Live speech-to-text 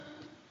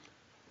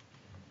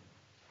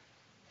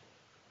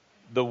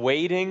The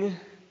waiting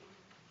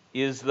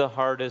is the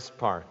hardest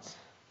part.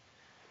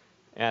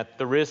 At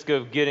the risk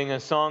of getting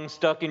a song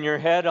stuck in your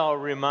head, I'll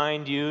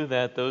remind you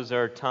that those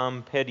are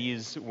Tom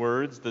Petty's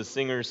words, the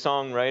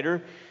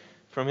singer-songwriter,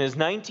 from his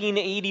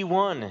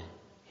 1981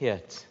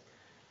 hit.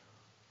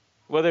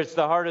 Whether it's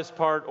the hardest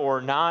part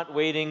or not,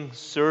 waiting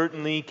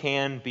certainly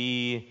can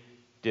be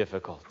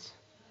difficult.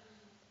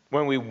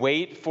 When we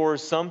wait for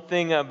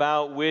something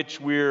about which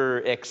we're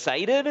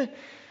excited,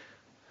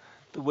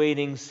 the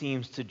waiting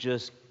seems to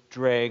just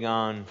drag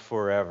on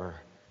forever,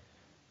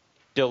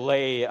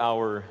 delay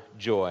our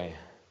joy.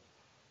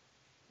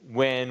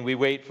 When we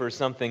wait for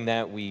something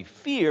that we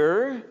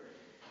fear,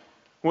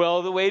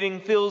 well, the waiting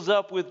fills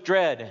up with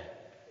dread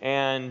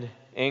and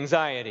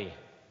anxiety.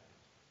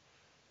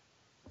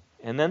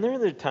 And then there are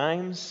the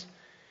times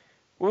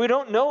where we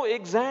don't know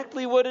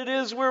exactly what it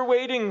is we're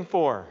waiting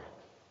for.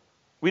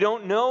 We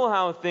don't know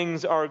how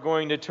things are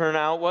going to turn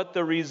out, what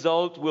the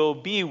result will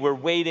be. We're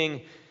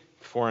waiting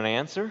for an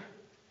answer.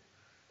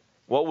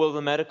 What will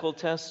the medical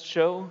test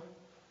show?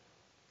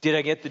 Did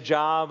I get the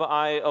job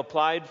I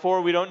applied for?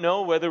 We don't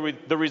know whether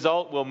the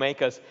result will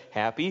make us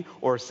happy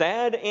or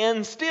sad,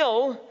 and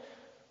still,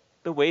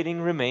 the waiting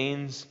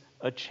remains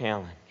a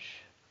challenge.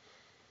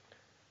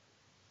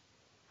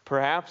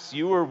 Perhaps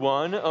you were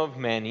one of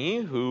many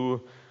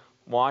who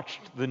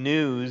watched the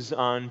news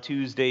on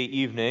Tuesday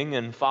evening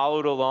and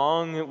followed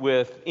along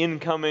with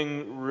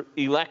incoming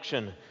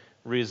election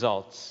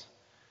results.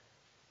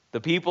 The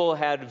people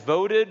had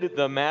voted,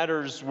 the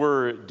matters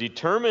were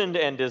determined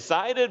and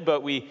decided,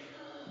 but we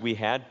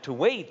had to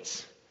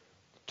wait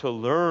to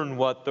learn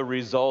what the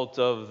result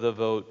of the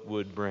vote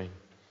would bring.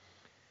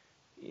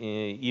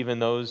 Even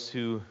those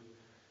who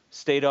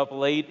stayed up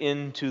late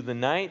into the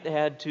night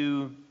had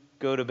to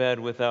go to bed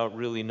without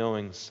really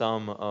knowing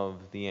some of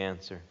the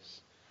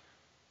answers.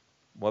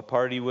 What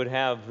party would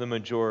have the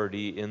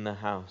majority in the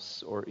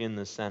House or in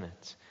the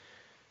Senate?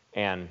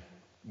 And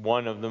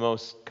one of the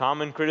most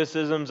common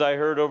criticisms I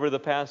heard over the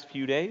past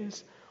few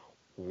days,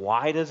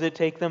 why does it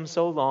take them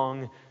so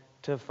long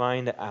to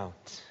find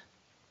out?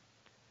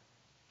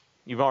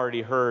 You've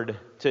already heard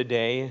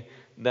today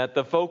that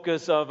the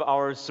focus of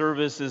our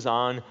service is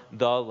on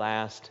the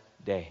last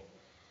day.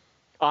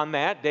 On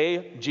that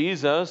day,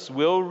 Jesus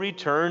will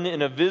return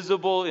in a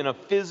visible, in a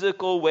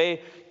physical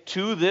way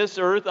to this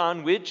earth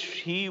on which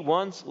he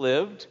once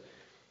lived.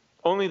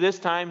 Only this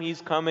time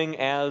he's coming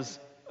as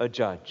a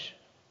judge.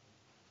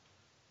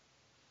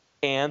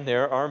 And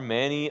there are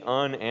many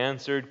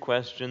unanswered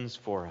questions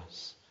for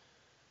us.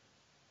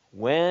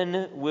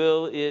 When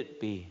will it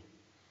be?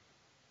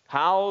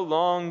 How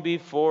long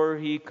before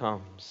he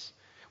comes?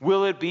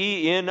 Will it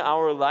be in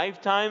our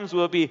lifetimes?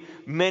 Will it be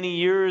many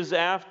years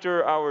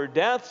after our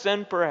deaths?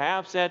 And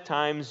perhaps at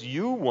times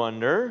you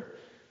wonder,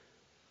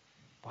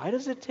 why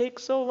does it take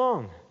so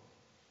long?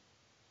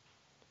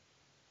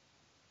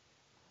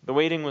 The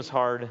waiting was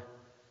hard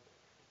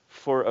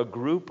for a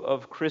group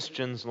of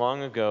Christians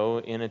long ago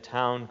in a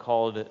town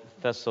called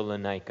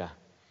Thessalonica.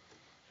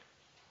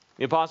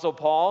 The Apostle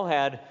Paul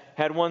had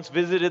once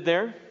visited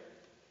there.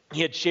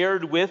 He had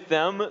shared with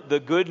them the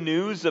good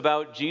news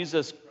about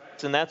Jesus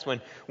Christ, and that's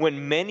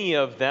when many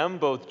of them,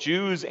 both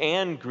Jews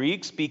and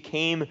Greeks,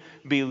 became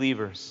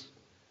believers.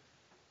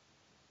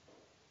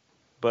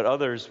 But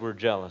others were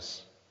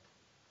jealous.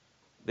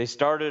 They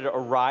started a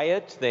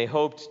riot. They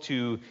hoped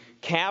to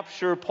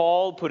capture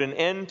Paul, put an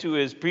end to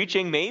his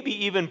preaching,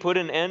 maybe even put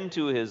an end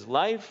to his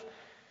life.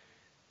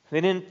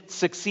 They didn't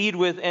succeed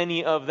with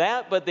any of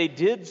that, but they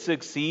did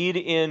succeed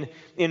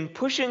in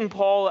pushing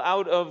Paul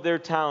out of their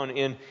town,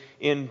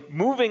 in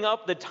moving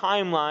up the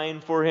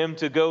timeline for him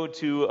to go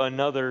to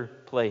another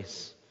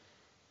place.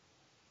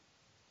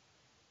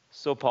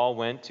 So Paul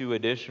went to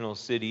additional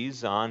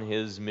cities on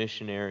his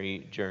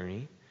missionary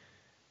journey.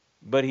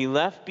 But he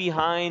left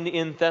behind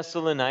in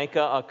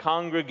Thessalonica a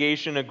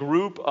congregation, a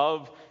group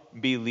of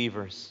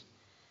believers.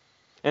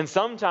 And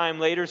sometime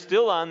later,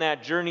 still on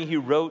that journey, he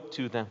wrote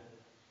to them.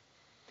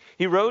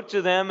 He wrote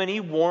to them and he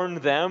warned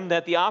them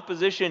that the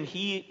opposition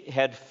he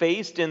had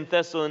faced in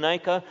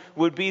Thessalonica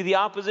would be the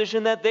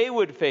opposition that they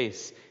would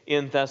face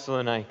in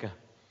Thessalonica.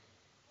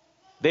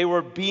 They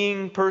were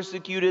being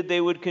persecuted.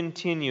 They would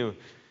continue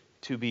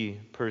to be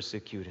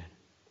persecuted.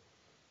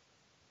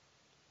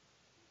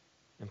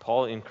 And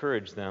Paul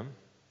encouraged them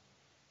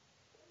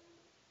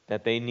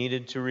that they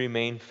needed to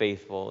remain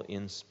faithful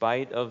in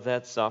spite of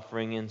that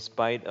suffering, in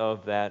spite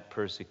of that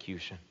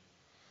persecution.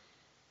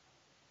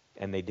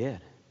 And they did.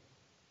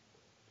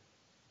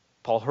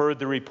 Paul heard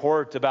the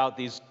report about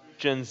these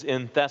Christians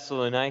in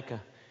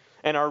Thessalonica.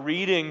 And our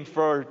reading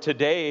for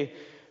today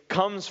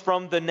comes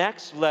from the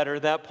next letter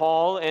that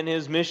Paul and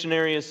his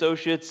missionary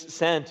associates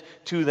sent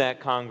to that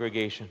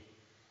congregation.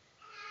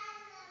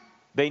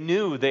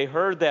 They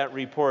heard that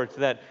report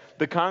that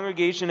the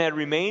congregation had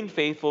remained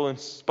faithful in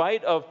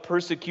spite of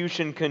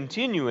persecution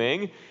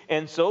continuing,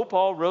 and so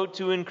Paul wrote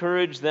to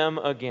encourage them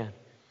again.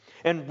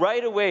 And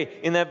right away,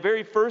 in that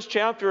very first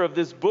chapter of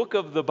this book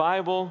of the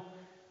Bible,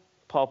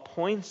 Paul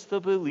points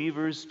the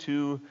believers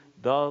to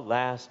the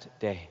last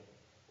day.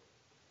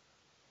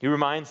 He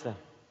reminds them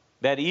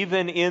that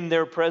even in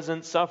their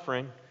present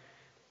suffering,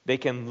 they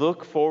can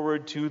look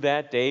forward to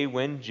that day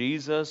when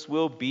Jesus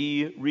will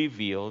be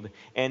revealed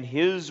and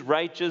his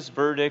righteous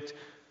verdict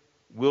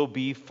will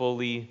be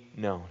fully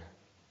known.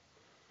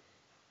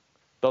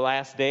 The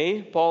last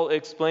day, Paul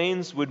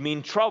explains, would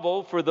mean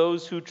trouble for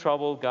those who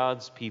trouble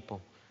God's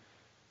people.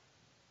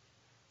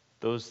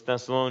 Those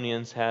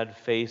Thessalonians had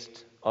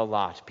faced a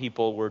lot.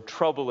 People were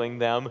troubling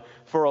them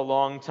for a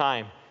long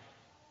time.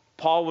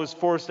 Paul was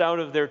forced out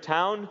of their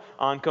town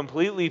on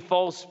completely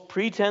false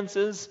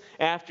pretenses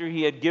after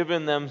he had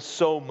given them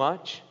so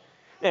much.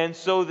 And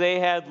so they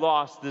had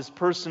lost this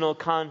personal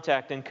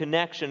contact and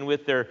connection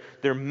with their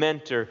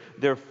mentor,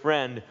 their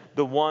friend,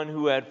 the one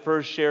who had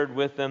first shared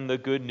with them the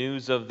good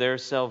news of their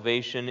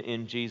salvation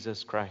in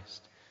Jesus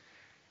Christ.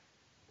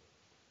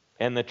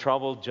 And the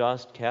trouble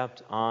just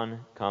kept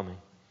on coming.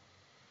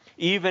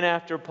 Even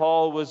after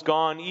Paul was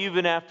gone,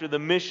 even after the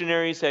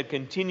missionaries had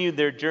continued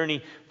their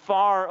journey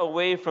far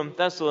away from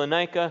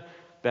Thessalonica,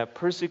 that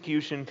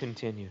persecution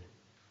continued.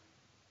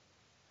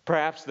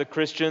 Perhaps the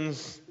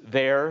Christians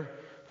there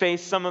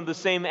faced some of the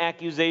same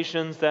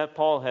accusations that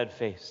Paul had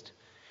faced.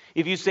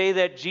 If you say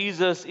that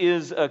Jesus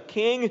is a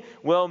king,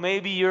 well,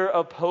 maybe you're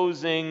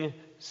opposing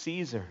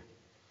Caesar.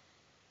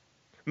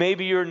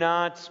 Maybe you're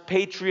not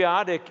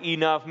patriotic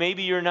enough.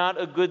 Maybe you're not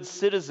a good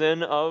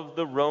citizen of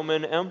the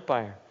Roman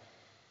Empire.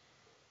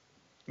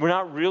 We're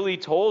not really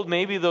told.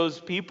 Maybe those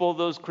people,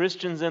 those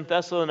Christians in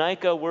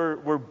Thessalonica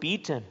were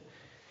beaten.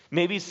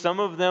 Maybe some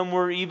of them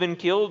were even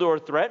killed or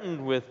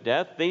threatened with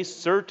death. They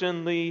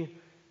certainly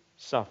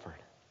suffered.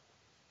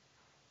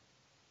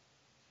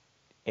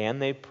 And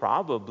they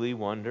probably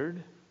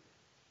wondered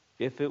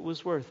if it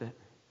was worth it.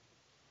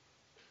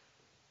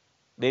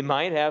 They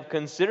might have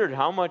considered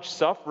how much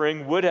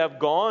suffering would have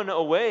gone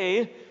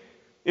away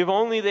if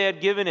only they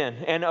had given in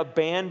and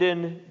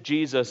abandoned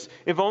Jesus.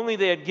 If only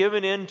they had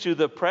given in to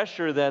the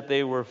pressure that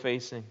they were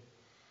facing.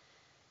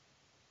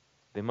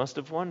 They must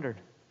have wondered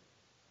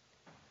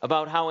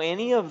about how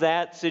any of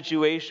that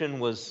situation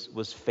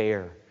was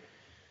fair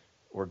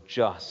or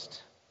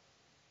just.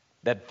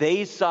 That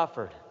they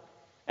suffered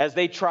as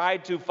they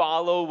tried to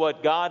follow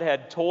what God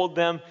had told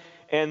them,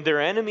 and their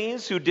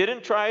enemies who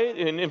didn't try it,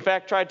 and in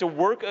fact tried to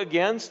work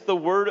against the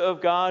word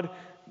of God,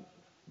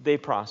 they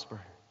prospered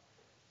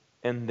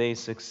and they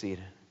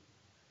succeeded.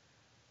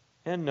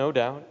 And no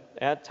doubt,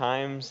 at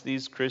times,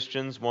 these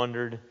Christians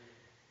wondered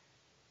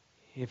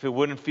if it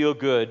wouldn't feel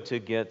good to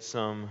get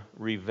some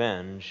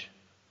revenge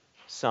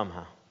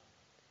somehow.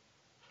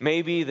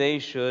 Maybe they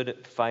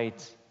should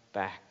fight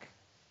back.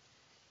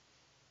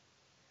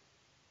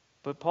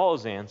 But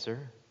Paul's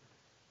answer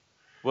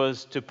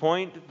was to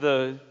point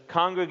the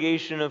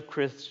congregation of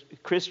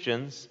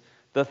Christians,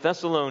 the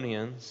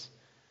Thessalonians,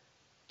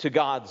 to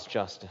God's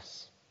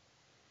justice.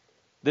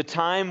 The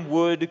time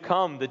would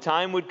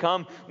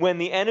come when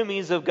the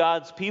enemies of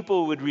God's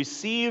people would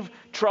receive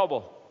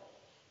trouble.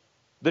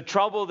 The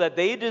trouble that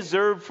they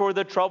deserved for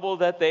the trouble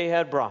that they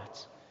had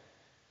brought.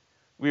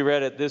 We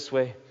read it this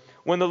way.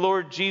 When the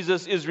Lord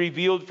Jesus is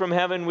revealed from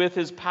heaven with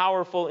his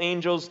powerful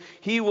angels,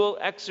 he will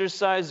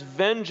exercise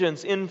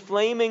vengeance in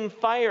flaming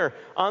fire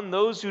on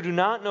those who do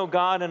not know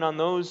God and on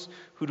those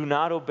who do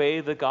not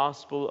obey the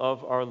gospel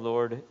of our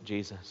Lord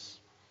Jesus.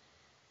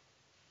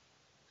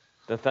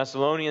 The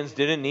Thessalonians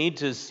didn't need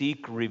to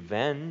seek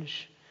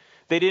revenge.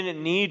 They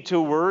didn't need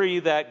to worry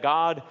that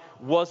God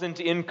wasn't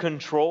in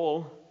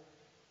control.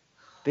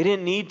 They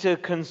didn't need to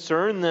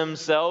concern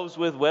themselves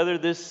with whether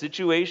this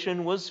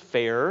situation was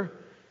fair.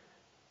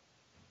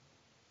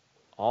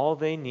 All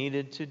they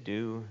needed to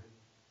do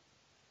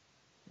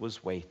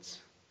was wait.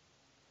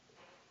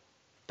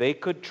 They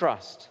could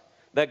trust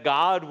that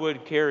God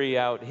would carry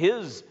out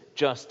his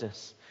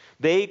justice.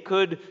 They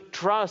could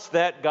trust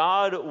that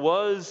God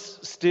was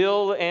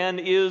still and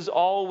is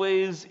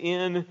always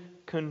in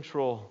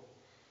control.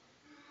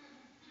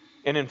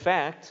 And in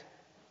fact,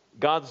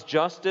 God's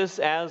justice,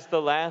 as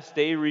the last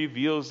day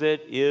reveals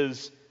it,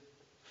 is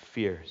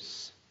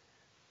fierce.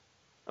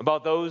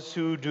 About those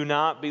who do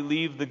not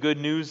believe the good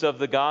news of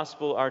the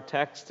gospel, our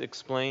text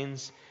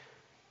explains,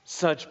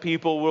 such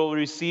people will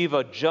receive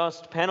a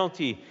just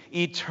penalty,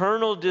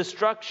 eternal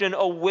destruction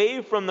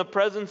away from the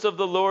presence of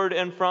the Lord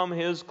and from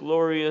his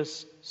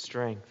glorious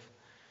strength.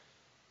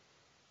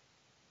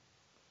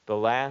 The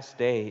last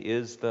day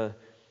is the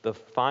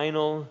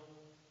final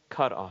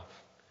cutoff.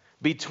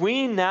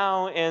 Between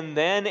now and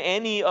then,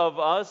 any of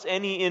us,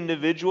 any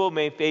individual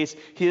may face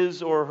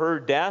his or her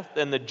death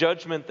and the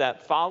judgment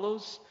that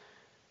follows.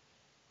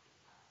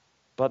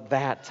 But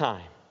that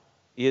time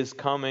is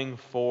coming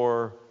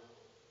for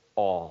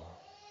all.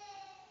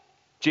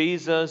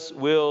 Jesus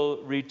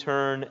will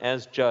return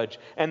as judge.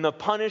 And the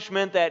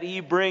punishment that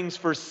he brings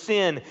for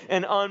sin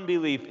and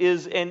unbelief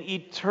is an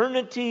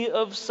eternity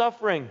of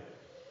suffering.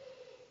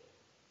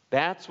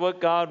 That's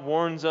what God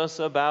warns us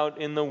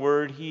about in the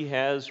word he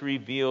has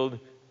revealed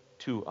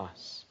to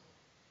us.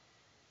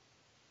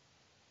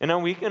 And now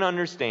we can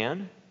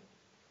understand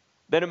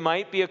that it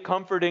might be a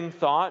comforting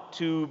thought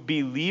to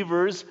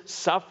believers,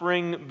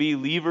 suffering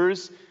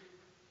believers,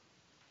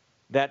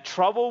 that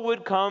trouble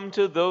would come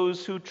to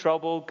those who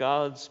trouble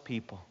God's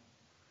people.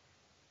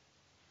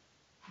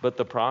 But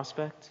the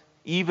prospect,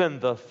 even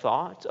the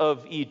thought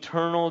of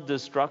eternal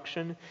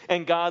destruction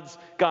and God's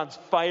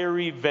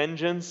fiery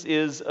vengeance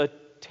is a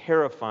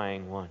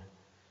terrifying one.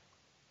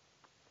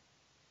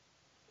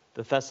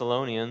 The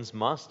Thessalonians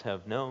must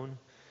have known,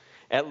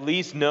 at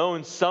least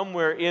known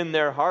somewhere in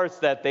their hearts,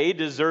 that they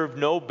deserve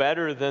no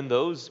better than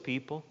those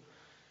people.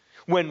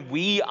 When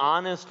we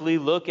honestly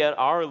look at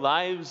our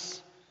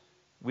lives,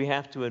 we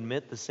have to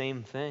admit the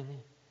same thing.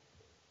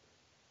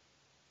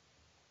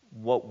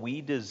 What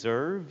we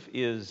deserve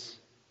is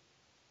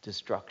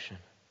destruction.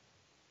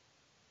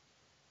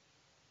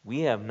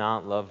 We have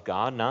not loved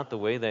God, not the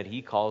way that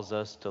He calls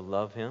us to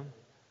love Him.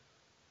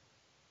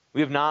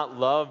 We have not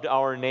loved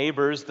our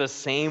neighbors the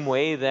same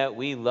way that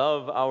we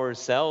love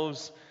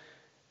ourselves,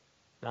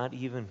 not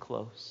even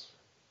close.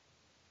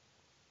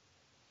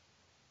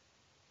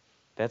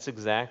 That's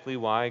exactly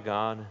why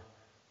God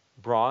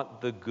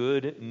brought the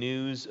good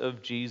news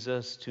of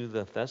Jesus to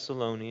the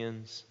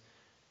Thessalonians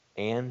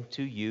and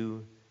to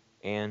you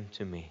and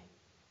to me.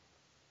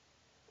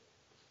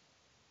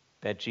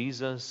 That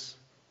Jesus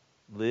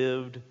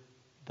lived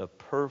the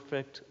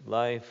perfect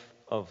life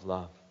of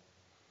love.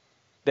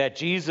 That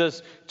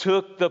Jesus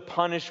took the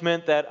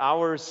punishment that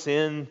our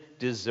sin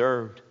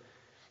deserved.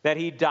 That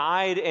He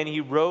died and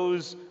He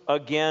rose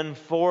again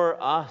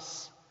for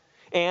us.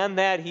 And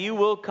that He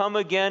will come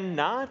again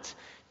not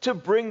to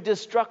bring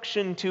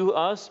destruction to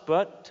us,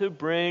 but to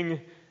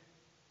bring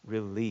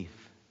relief.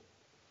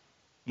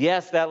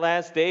 Yes, that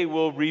last day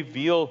will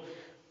reveal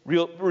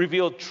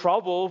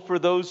trouble for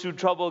those who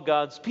trouble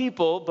God's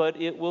people, but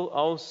it will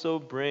also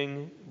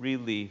bring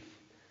relief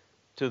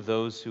to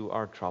those who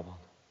are troubled.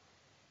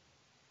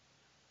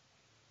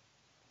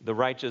 The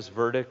righteous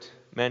verdict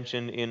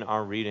mentioned in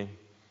our reading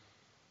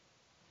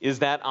is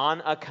that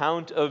on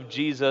account of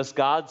Jesus,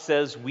 God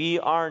says we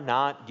are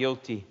not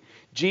guilty.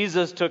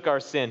 Jesus took our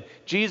sin.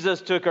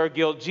 Jesus took our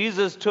guilt.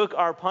 Jesus took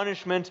our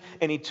punishment,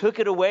 and He took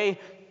it away.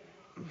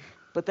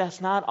 But that's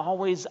not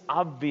always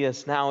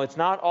obvious now. It's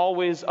not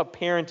always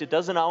apparent. It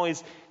doesn't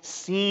always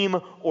seem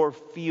or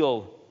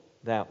feel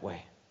that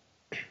way.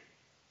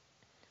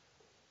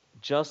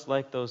 Just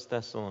like those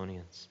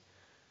Thessalonians,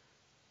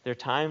 there are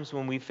times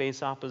when we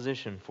face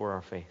opposition for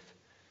our faith.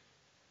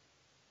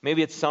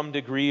 Maybe it's some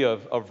degree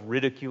of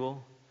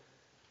ridicule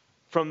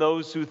from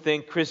those who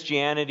think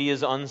Christianity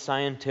is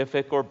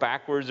unscientific or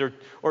backwards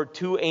or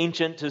too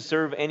ancient to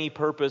serve any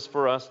purpose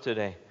for us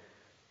today.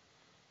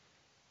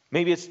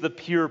 Maybe it's the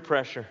peer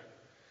pressure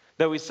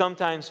that we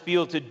sometimes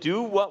feel to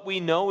do what we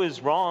know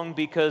is wrong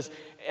because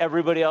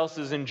everybody else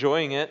is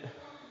enjoying it.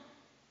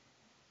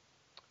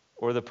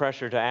 Or the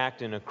pressure to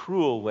act in a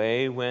cruel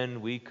way when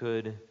we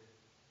could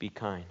be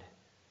kind,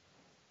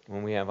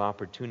 when we have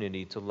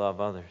opportunity to love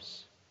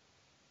others.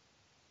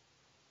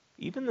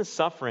 Even the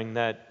suffering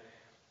that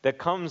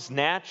comes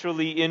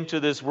naturally into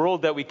this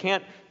world that we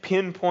can't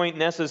pinpoint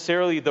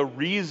necessarily the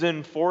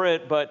reason for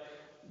it, but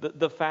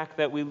the fact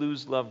that we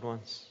lose loved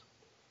ones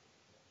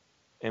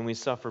and we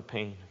suffer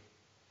pain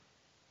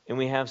and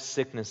we have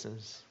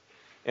sicknesses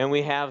and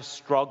we have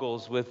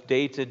struggles with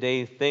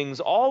day-to-day things.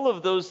 All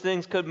of those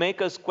things could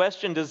make us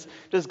question, does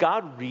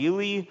God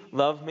really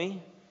love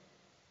me?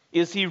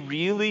 Is He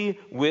really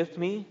with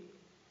me?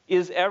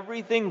 Is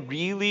everything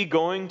really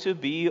going to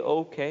be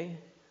okay?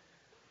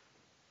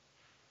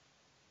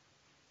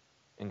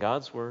 And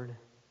God's word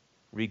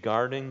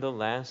regarding the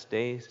last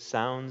day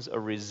sounds a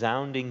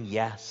resounding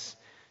yes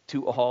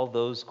to all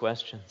those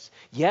questions.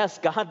 Yes,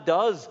 God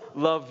does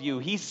love you.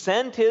 He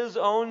sent His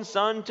own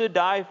Son to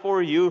die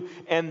for you,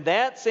 and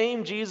that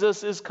same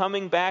Jesus is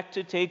coming back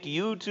to take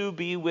you to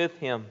be with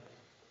Him.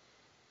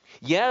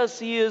 Yes,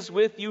 He is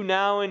with you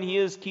now, and He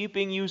is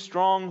keeping you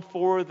strong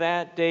for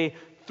that day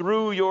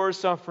through your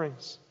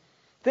sufferings.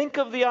 Think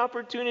of the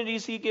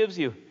opportunities He gives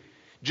you,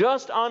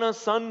 just on a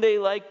Sunday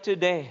like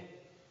today,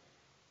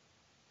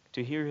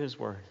 to hear His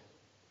word,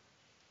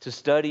 to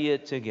study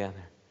it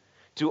together,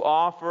 to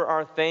offer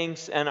our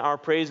thanks and our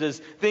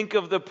praises. Think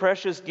of the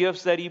precious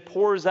gifts that He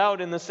pours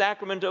out in the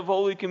sacrament of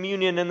Holy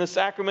Communion and the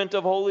sacrament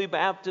of Holy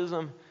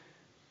Baptism.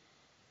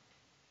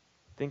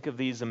 Think of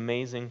these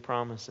amazing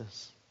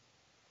promises.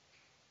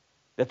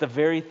 That the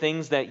very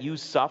things that you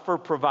suffer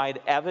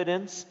provide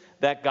evidence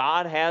that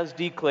God has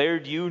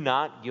declared you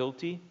not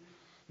guilty,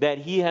 that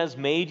He has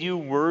made you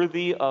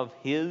worthy of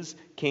His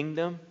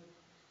kingdom.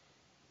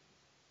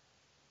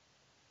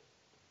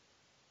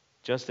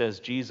 Just as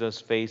Jesus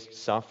faced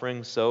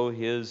suffering, so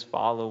His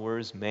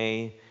followers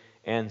may,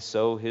 and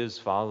so His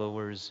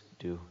followers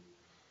do.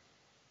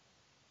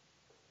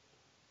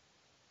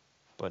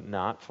 But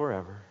not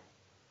forever.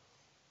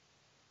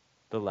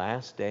 The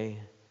last day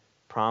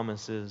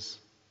promises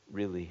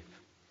relief.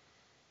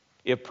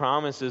 It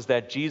promises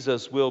that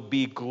Jesus will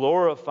be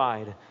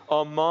glorified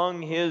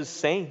among His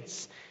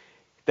saints,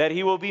 that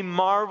He will be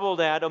marveled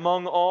at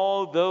among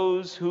all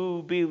those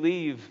who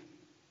believe.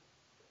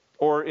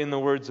 Or in the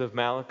words of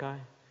Malachi,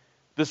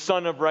 the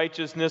Son of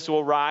Righteousness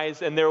will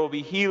rise and there will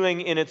be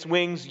healing in its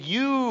wings.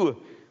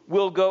 You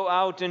will go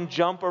out and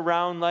jump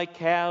around like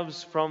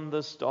calves from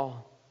the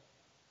stall.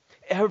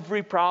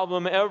 Every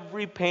problem,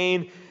 every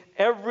pain,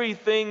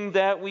 everything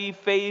that we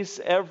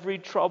face, every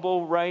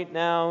trouble right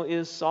now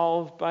is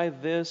solved by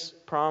this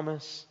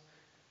promise.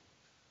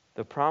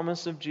 The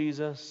promise of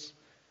Jesus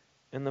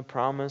and the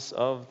promise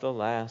of the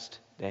last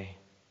day.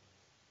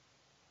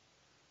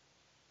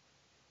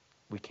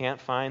 We can't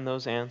find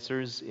those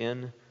answers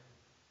in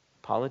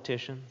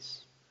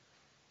politicians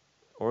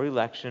or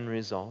election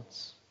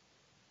results.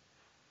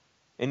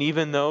 And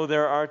even though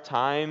there are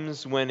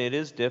times when it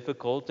is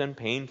difficult and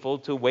painful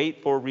to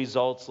wait for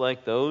results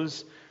like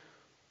those,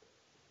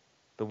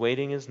 the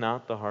waiting is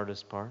not the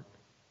hardest part.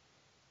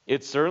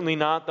 It's certainly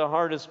not the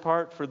hardest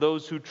part for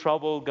those who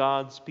trouble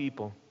God's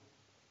people,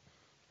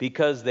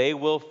 because they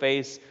will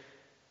face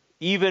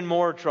even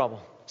more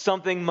trouble,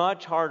 something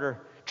much harder,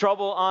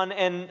 trouble on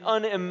an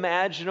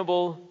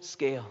unimaginable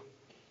scale.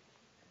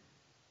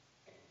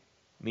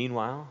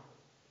 Meanwhile,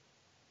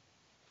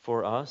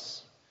 for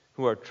us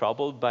who are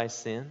troubled by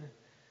sin,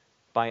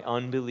 by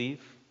unbelief,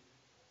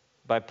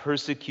 by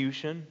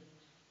persecution,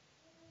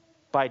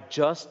 by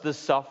just the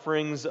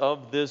sufferings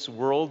of this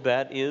world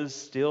that is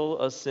still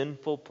a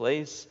sinful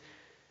place,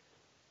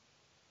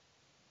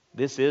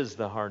 this is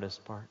the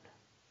hardest part.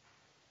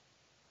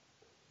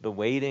 The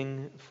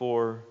waiting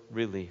for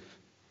relief.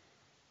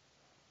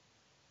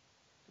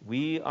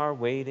 We are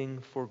waiting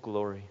for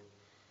glory.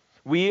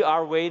 We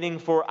are waiting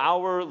for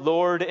our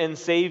Lord and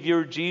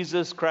Savior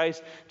Jesus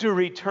Christ to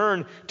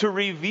return, to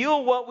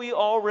reveal what we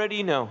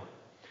already know,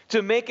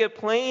 to make it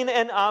plain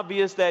and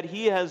obvious that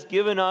He has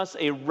given us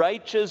a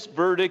righteous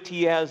verdict.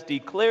 He has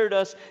declared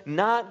us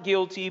not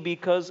guilty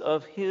because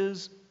of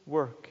His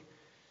work.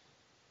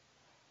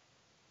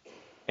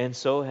 And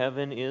so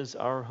heaven is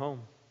our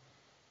home.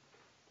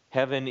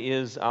 Heaven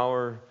is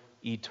our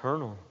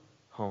eternal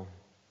home.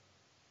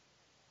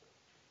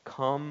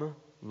 Come,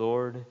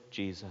 Lord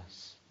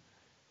Jesus.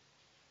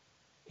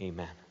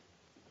 Amen.